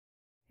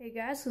Hey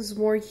guys, this is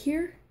Morg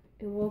here,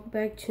 and welcome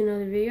back to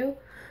another video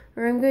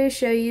where I'm going to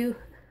show you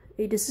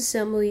a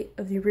disassembly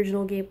of the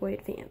original Game Boy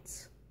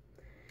Advance.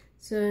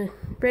 So,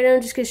 right now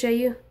I'm just going to show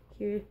you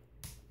here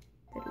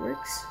that it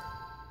works.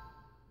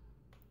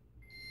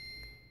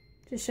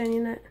 Just showing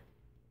you that.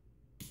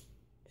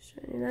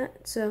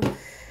 So,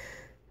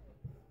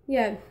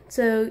 yeah,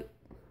 so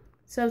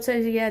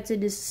sometimes you have to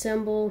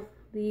disassemble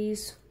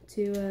these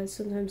to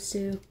sometimes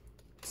to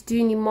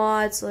do any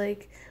mods.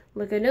 Like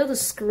I know the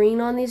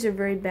screen on these are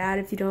very bad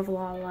if you don't have a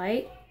lot of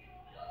light.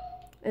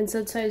 And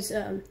sometimes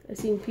I've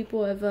seen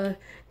people have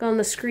gone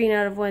the screen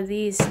out of one of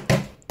these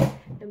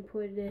and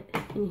put it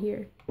in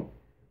here.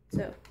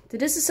 So to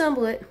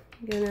disassemble it,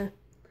 I'm gonna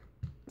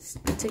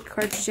take the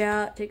cartridge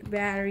out, take the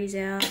batteries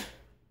out,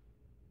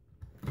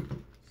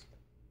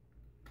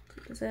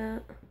 take this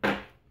out.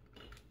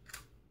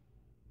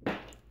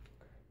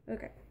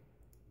 Okay,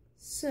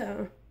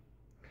 so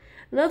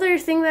another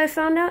thing that I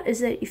found out is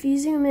that if you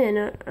zoom in,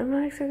 I'm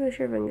not exactly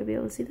sure if I'm going to be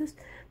able to see this,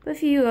 but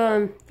if you,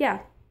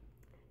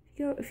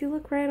 if you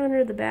look right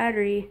under the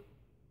batteries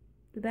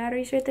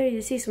right there,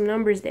 you see some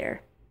numbers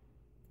there.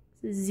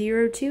 This is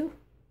 0, 2.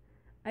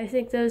 I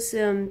think those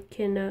can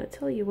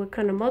tell you what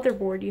kind of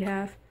motherboard you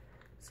have.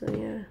 So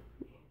yeah,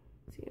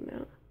 see them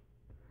out.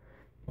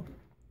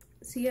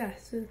 So yeah,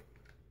 so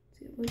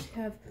once you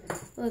have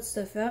all that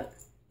stuff out,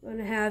 I'm going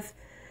to have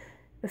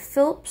a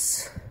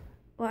Phillips.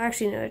 Well,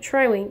 actually, no, a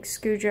tri-wing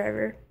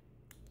screwdriver.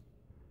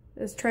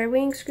 There's a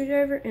tri-wing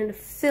screwdriver and a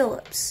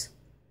Phillips.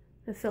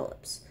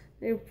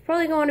 They're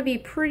probably going to be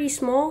pretty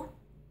small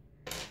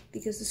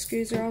because the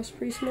screws are also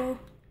pretty small.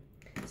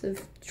 So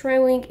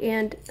tri-wing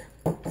and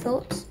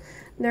Phillips.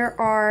 There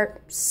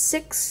are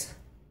 6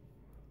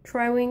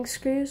 tri-wing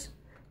screws.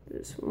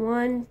 There's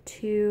 1,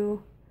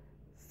 2,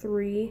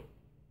 3,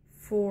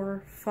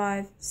 4,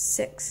 5,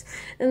 6.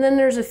 And then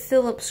there's a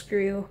Phillips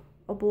screw,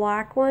 a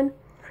black one,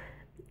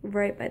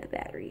 right by the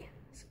battery.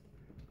 So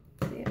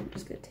yeah, I'm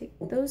just gonna take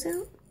those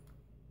out.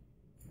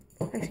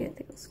 Actually, I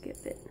think I'll skip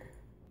it.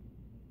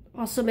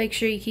 Also, make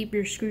sure you keep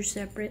your screws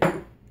separate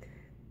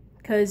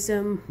because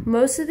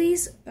most of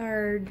these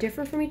are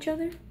different from each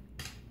other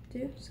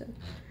too. So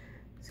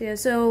yeah,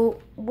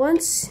 so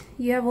once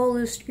you have all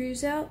those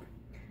screws out,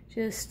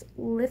 just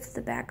lift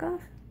the back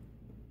off.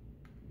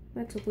 I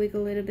have to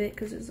wiggle a little bit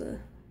because there's a,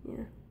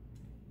 yeah,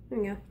 there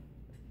we go.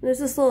 There's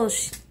this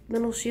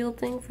little shield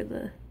thing for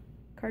the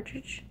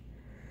cartridge.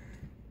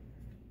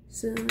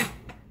 So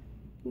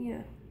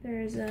yeah,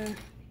 there's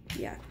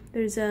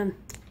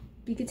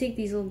you can take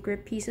these little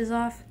grip pieces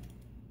off.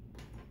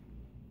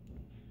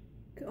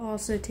 You can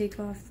also take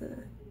off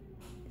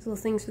these little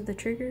things with the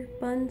trigger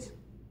buttons.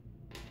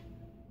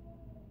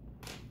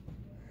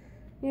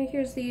 Yeah,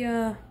 here's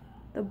the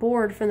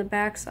board from the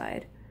back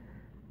side.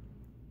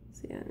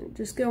 So yeah,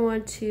 just go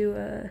on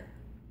to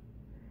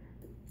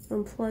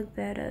unplug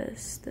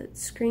that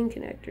screen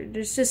connector.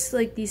 There's just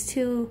like these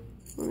two.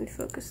 Let me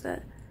focus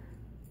that.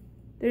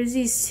 There's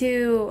these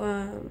two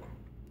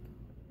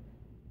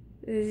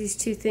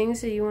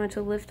things that you want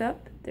to lift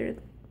up. They're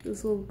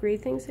those little gray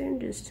things there, and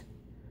just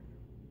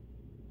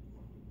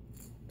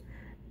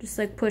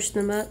like push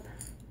them up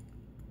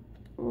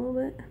a little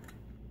bit.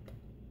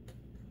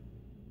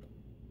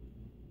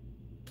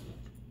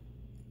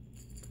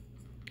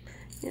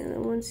 And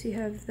then once you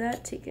have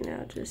that taken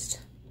out,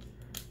 just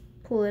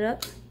pull it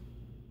up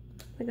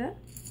like that.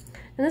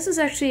 And this is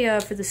actually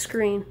for the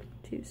screen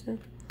too. So,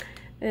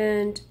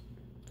 and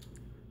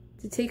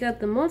to take out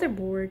the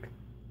motherboard,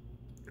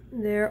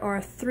 there are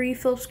 3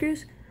 Phillips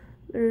screws.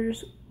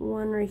 There's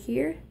one right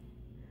here,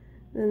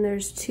 then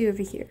there's 2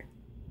 over here.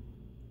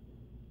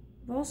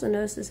 I've also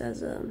noticed this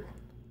has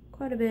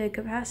quite a bit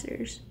of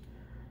capacitors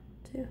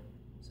too.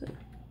 So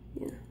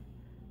yeah.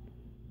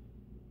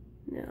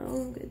 Now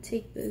I'm going to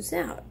take those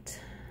out.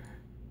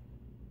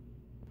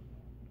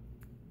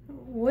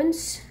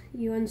 Once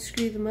you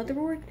unscrew the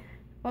motherboard,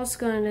 I'm also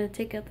going to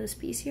take out this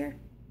piece here.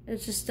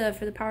 It's just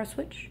for the power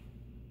switch.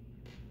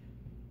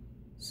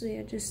 So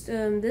yeah, just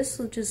this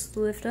will just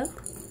lift up.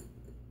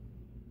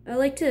 I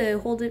like to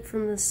hold it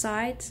from the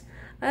sides.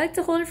 I like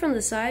to hold it from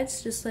the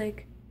sides, just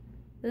like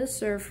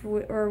this, or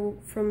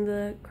from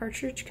the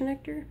cartridge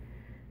connector,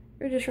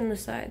 or just from the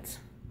sides.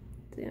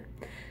 So yeah,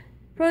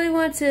 probably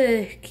want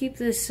to keep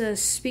this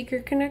speaker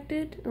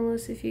connected,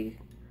 unless if you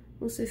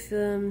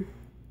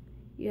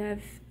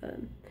have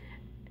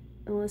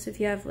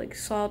like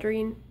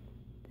soldering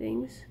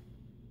things.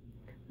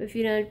 But if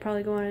you don't, you're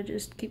probably going to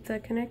just keep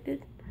that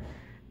connected.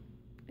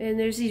 And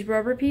there's these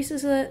rubber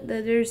pieces that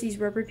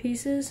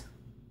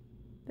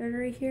are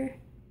right here.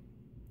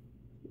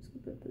 Just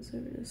put this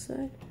over to the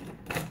side.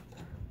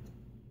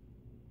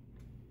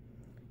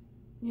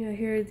 Yeah,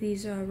 here are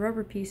these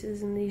rubber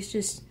pieces, and these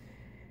just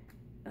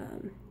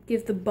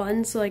give the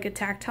buttons like a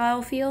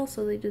tactile feel,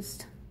 so they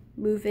just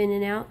move in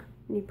and out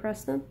when you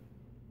press them.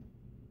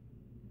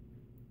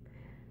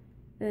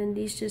 And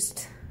these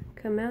just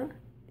come out,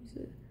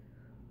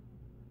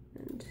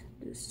 and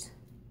these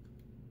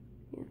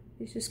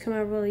just come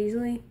out real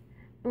easily.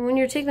 And when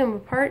you're taking them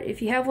apart,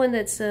 if you have one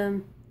that's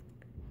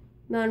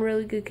not in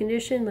really good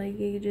condition, like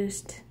you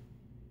just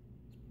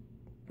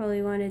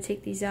probably want to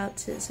take these out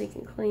so you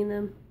can clean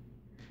them.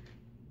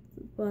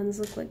 The buns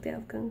look like they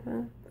have gunk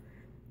on.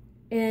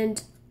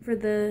 And for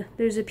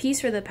there's a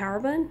piece for the power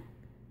button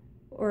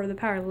or the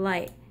power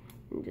light,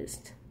 and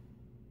just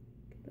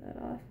get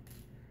that off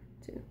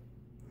too.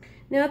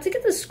 Now to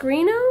get the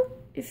screen out,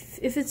 if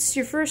it's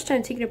your first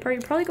time taking it apart,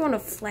 you're probably going to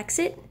flex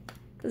it,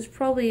 because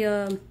probably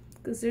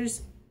because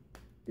there's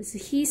this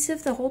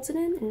adhesive that holds it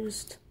in, and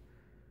just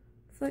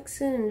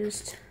flex it and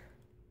just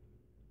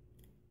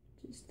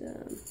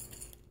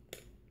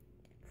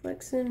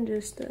flex it and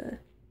just put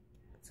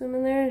some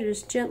in there and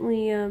just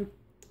gently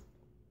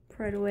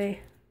pry it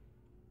away.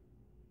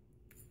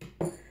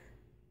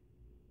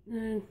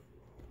 And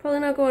probably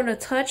not going to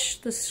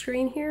touch the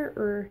screen here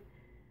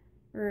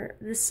or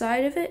this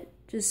side of it,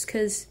 just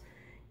because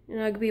you're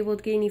not going to be able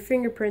to get any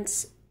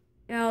fingerprints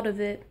out of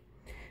it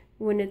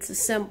when it's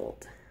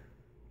assembled.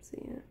 So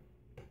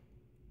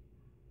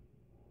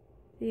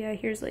yeah,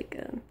 here's like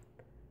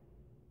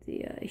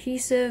the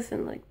adhesive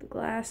and like the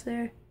glass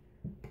there,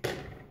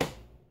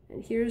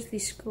 and here's the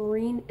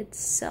screen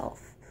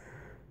itself.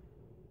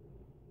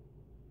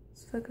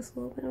 Let's focus a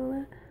little bit on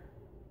that.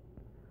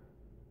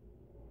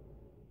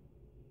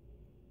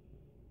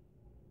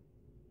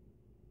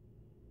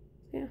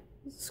 Yeah,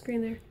 there's the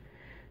screen there.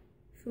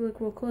 If you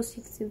look real close,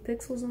 you can see the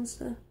pixels and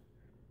stuff.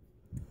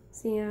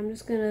 So yeah, I'm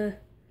just gonna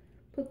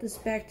put this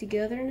back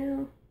together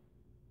now.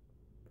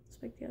 Put this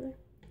back together.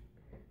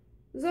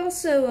 It's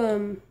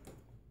also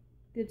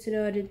good to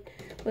know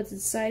what's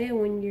inside it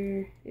when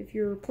if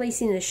you're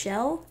replacing the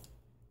shell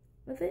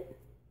of it.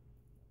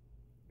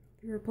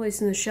 You're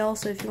replacing the shell,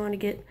 so if you want to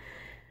get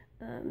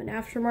an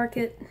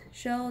aftermarket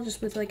shell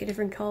just with like a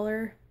different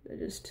color,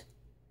 just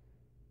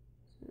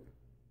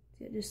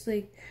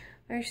like,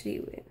 actually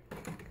wait.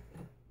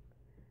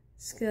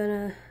 Just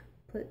gonna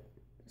put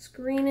the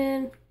screen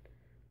in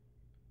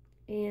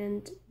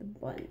and the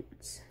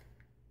buttons.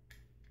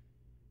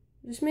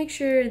 Just make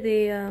sure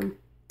these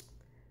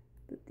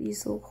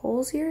little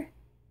holes here,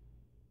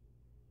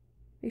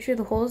 make sure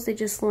the holes, they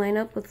just line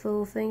up with the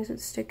little things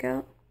that stick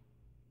out.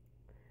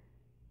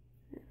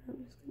 And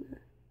I'm just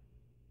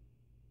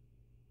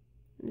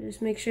gonna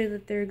just make sure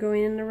that they're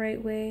going in the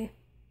right way.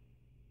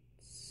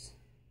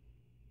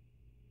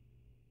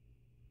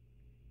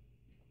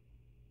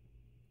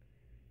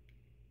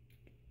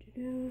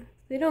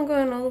 If they don't go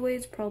in all the way,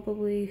 it's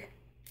probably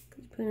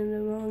because I put in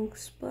the wrong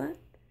spot.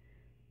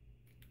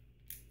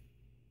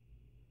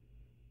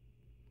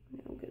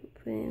 Now I'm going to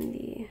put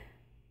in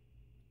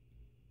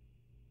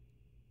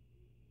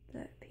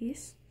that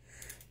piece.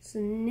 So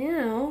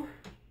now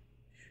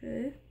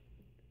should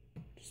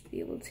just be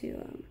able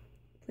to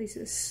place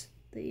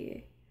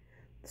the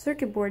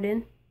circuit board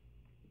in.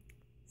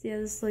 So yeah,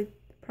 this is like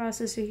the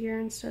processor here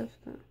and stuff.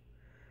 So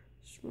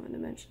just wanted to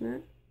mention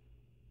that.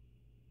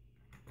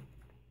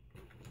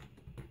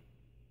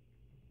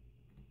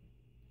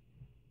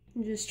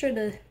 And just try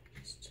to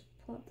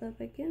plop that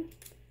back in.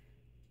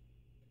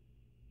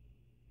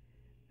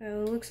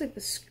 Oh, it looks like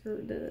the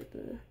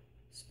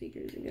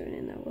speakers are going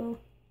in that well.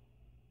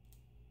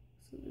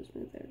 So just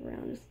move that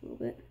around just a little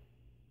bit.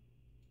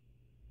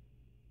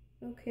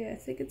 Okay, I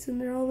think it's in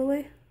there all the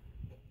way.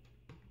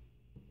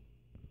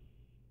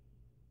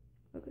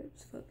 Okay,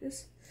 just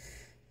focus.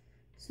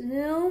 So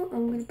now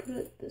I'm going to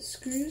put the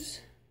screws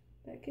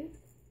back in.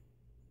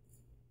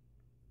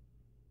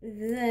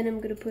 And then I'm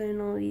going to put in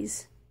all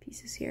these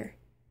pieces here.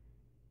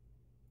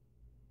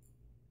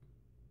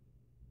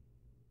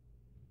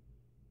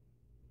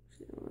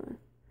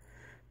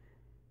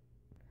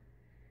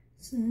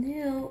 So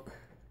now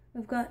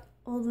I've got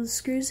all the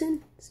screws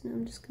in, so now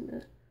I'm just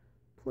gonna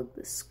plug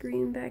the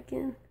screen back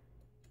in.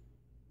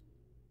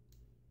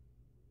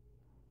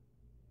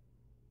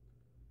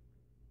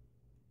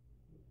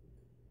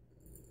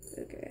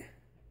 Okay.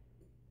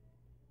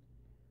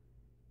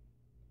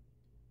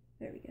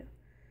 There we go.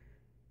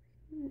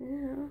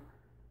 Now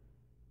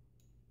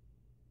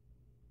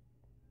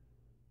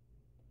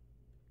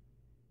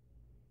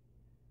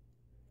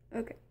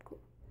okay, cool.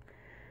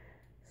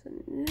 So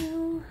now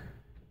I'm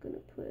gonna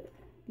put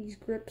these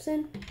grips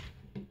in.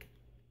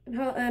 And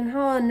how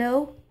I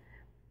know,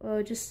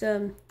 how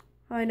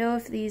I know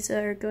if these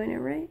are going in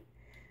right,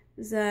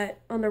 is that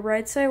on the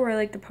right side where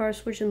like the power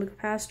switch and the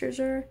capacitors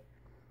are,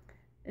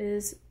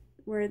 is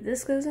where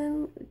this goes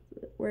in,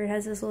 where it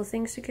has this little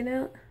thing sticking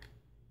out,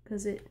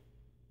 because it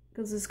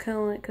kind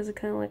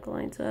of like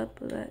lines up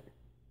with that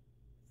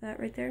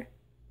right there.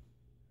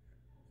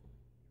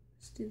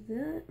 Let's do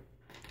that.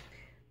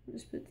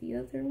 Just put the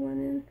other one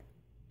in.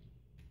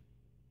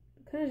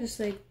 Kind of just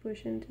like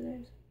push into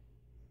there.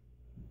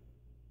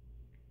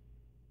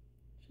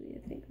 Actually,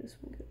 I think this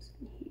one goes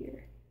in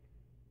here.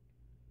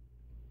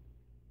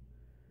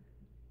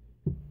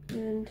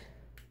 And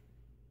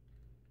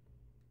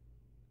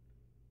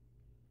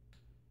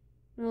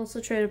I also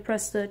try to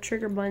press the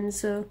trigger button,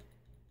 so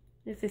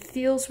if it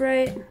feels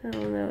right, I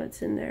don't know,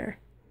 it's in there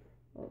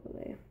all the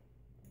way.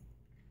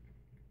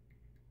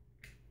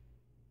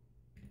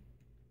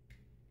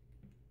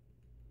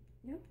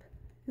 Yep.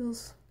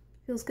 Feels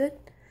good.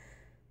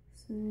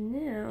 So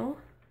now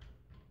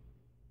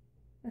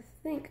I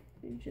think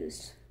we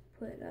just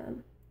put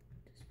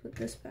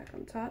this back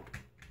on top.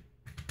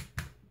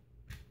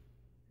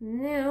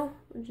 Now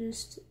we'll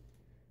just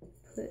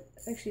put,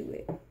 actually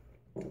wait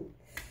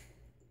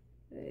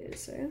a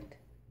second.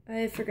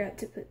 I forgot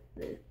to put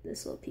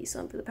this little piece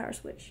on for the power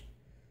switch.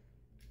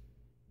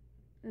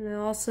 And I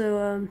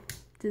also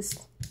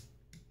just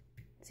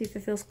see if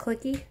it feels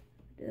clicky.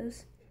 It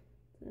does.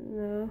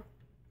 No,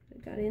 I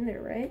got in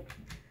there right.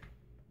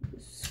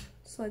 Just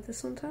slide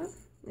this on top,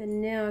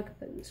 and now I can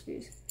put in the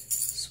screws.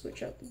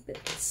 Switch out the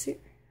bits here.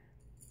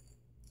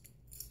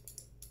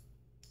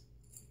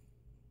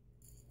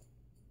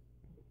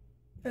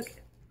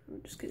 Okay,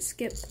 I'm just gonna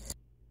skip.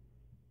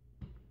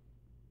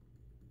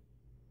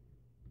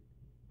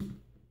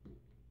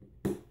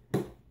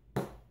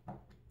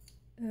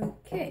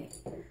 Okay,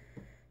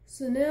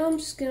 so now I'm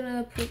just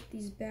gonna put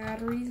these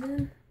batteries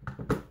in.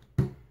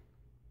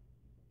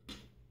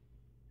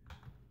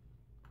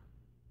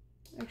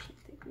 Actually,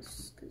 I think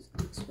this goes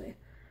this way.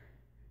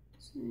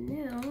 So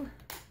now, I'm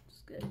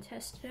just gonna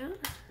test it out.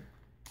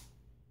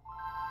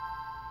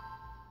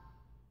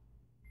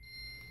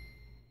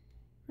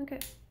 Okay,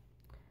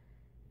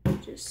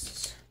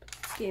 just put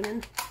this game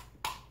in.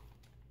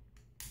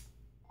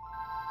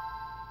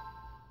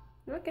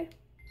 Okay,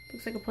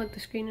 looks like I plugged the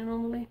screen in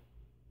all the way.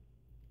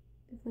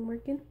 Definitely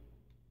working.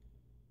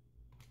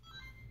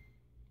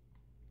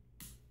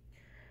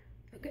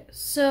 Okay,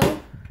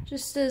 so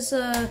just as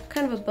a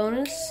kind of a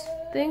bonus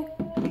thing,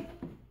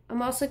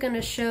 I'm also going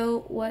to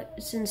show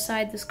what's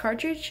inside this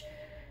cartridge.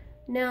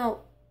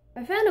 Now,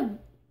 I found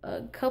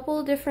a couple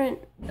of different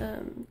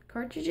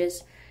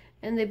cartridges,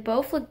 and they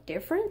both look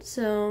different,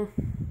 so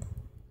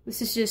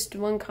this is just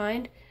one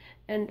kind,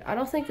 and I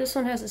don't think this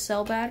one has a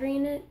cell battery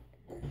in it.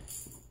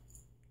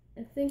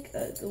 I think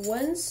the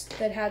ones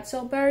that had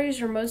cell batteries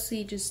are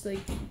mostly just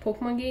like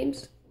Pokemon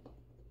games,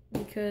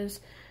 because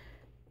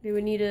they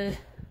would need a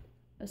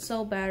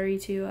cell battery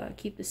to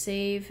keep the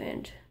save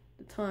and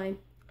the time.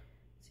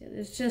 So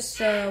there's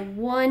just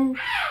one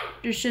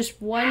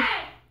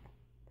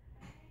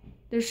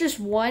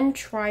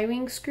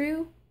tri-ring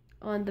screw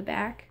on the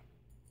back.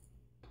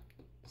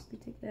 So we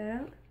take that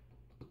out.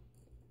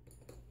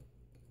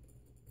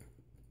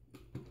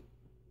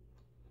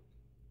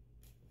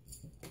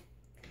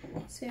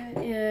 So,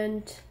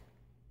 and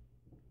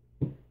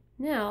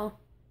now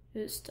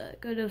just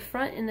go to the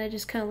front, and that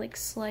just kind of like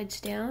slides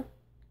down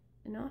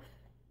and off.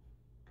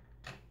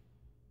 So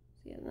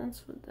yeah,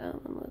 that's what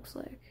that one looks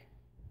like.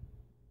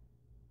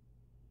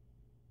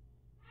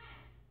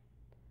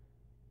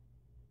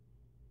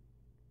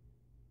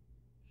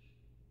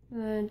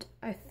 And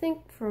I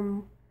think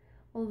from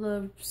all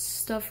the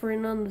stuff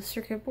written on the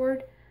circuit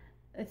board,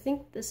 I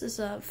think this is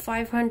a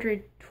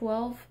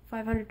 512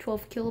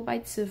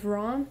 kilobytes of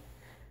ROM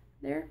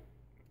there,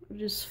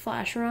 just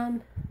flash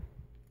ROM.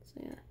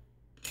 So yeah,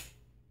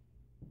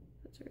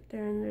 that's right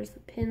there, and there's the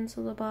pins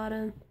on the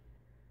bottom.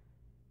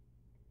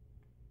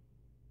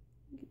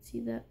 You can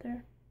see that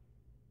there,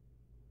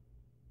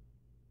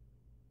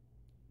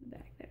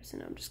 back there. So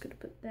now I'm just gonna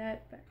put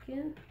that back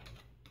in.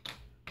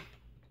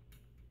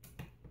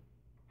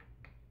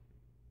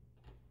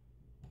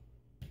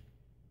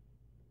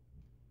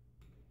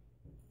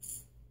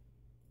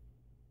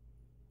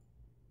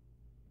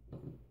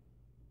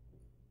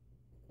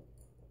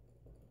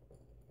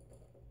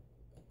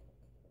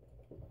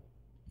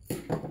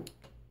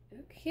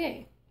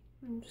 Okay,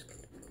 I'm just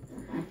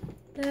gonna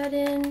put that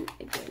in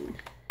again,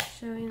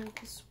 showing that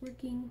this is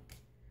working.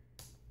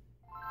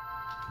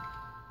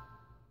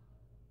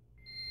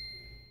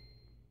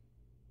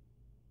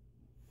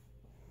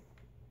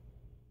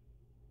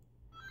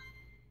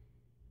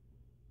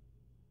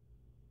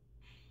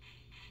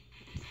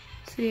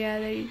 So yeah,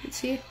 there you can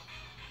see.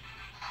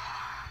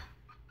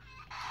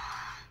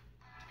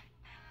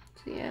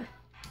 So yeah.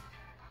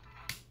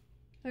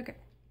 Okay,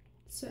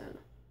 so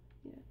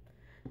yeah.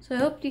 So I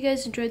hope you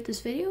guys enjoyed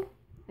this video,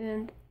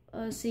 and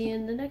I'll see you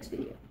in the next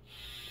video.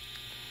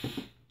 See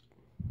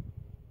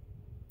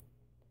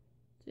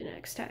you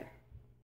next time.